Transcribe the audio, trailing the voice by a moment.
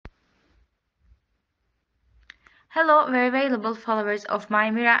Hello, very valuable followers of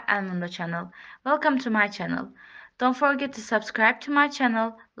my Mira and Mundo channel. Welcome to my channel. Don't forget to subscribe to my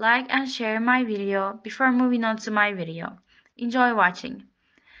channel, like and share my video before moving on to my video. Enjoy watching.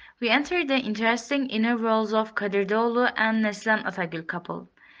 We enter the interesting inner worlds of Kadir and Neslihan Atagül couple.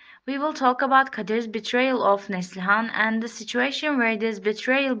 We will talk about Kadir's betrayal of Neslihan and the situation where this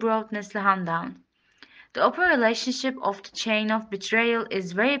betrayal brought Neslihan down. The open relationship of the chain of betrayal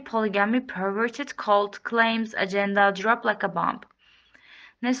is very polygamy perverted cult claims agenda drop like a bomb.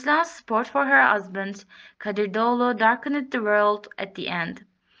 Neslihan's support for her husband, Kadir darkened the world at the end.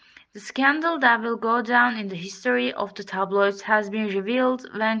 The scandal that will go down in the history of the tabloids has been revealed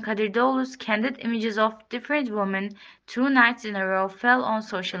when Kadir candid images of different women 2 nights in a row fell on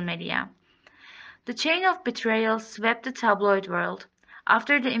social media. The chain of betrayal swept the tabloid world.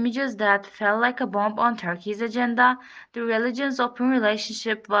 After the images that fell like a bomb on Turkey's agenda, the religion's open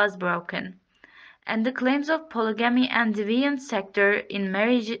relationship was broken, and the claims of polygamy and deviant sector in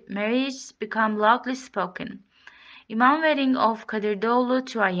marriage become loudly spoken. Imam wedding of Kadir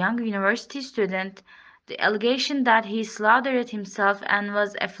to a young university student, the allegation that he slaughtered himself and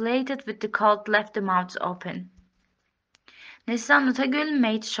was affiliated with the cult left the mouths open. Neslihan Atagül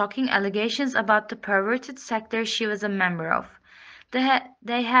made shocking allegations about the perverted sector she was a member of.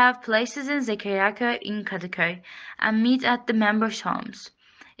 They have places in Zekeriyaköy in Kadıköy and meet at the members' homes.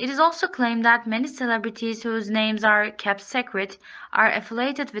 It is also claimed that many celebrities whose names are kept secret are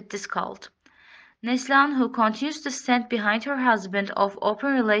affiliated with this cult. Neslihan, who continues to stand behind her husband of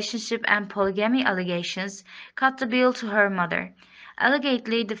open relationship and polygamy allegations, cut the bill to her mother.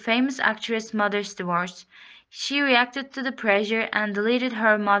 Allegedly, the famous actress' mother's divorce. She reacted to the pressure and deleted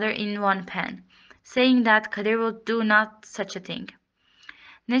her mother in one pen, saying that Kadir would do not such a thing.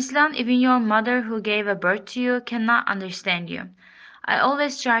 Neslihan, even your mother who gave a birth to you cannot understand you. I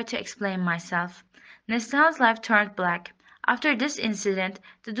always try to explain myself. Neslihan's life turned black. After this incident,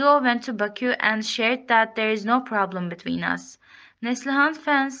 the duo went to Baku and shared that there is no problem between us. Neslihan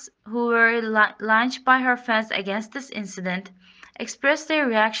fans, who were lynched by her fans against this incident, expressed their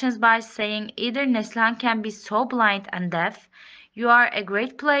reactions by saying either Neslihan can be so blind and deaf, you are a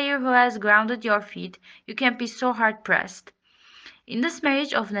great player who has grounded your feet, you can be so hard pressed. In this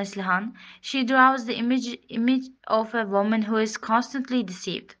marriage of Neslihan, she draws the image of a woman who is constantly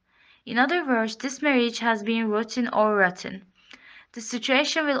deceived. In other words, this marriage has been rotten or rotten. The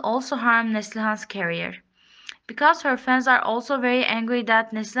situation will also harm Neslihan's career, because her fans are also very angry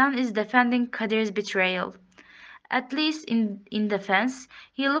that Neslihan is defending Kadir's betrayal. At least in defense,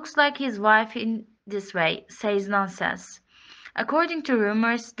 he looks like his wife in this way, says nonsense. According to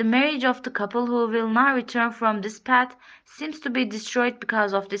rumors, the marriage of the couple who will not return from this path seems to be destroyed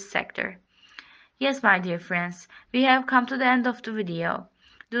because of this sector. Yes, my dear friends, we have come to the end of the video.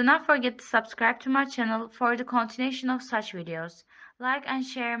 Do not forget to subscribe to my channel for the continuation of such videos. Like and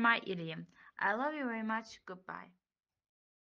share my idiom. I love you very much. Goodbye.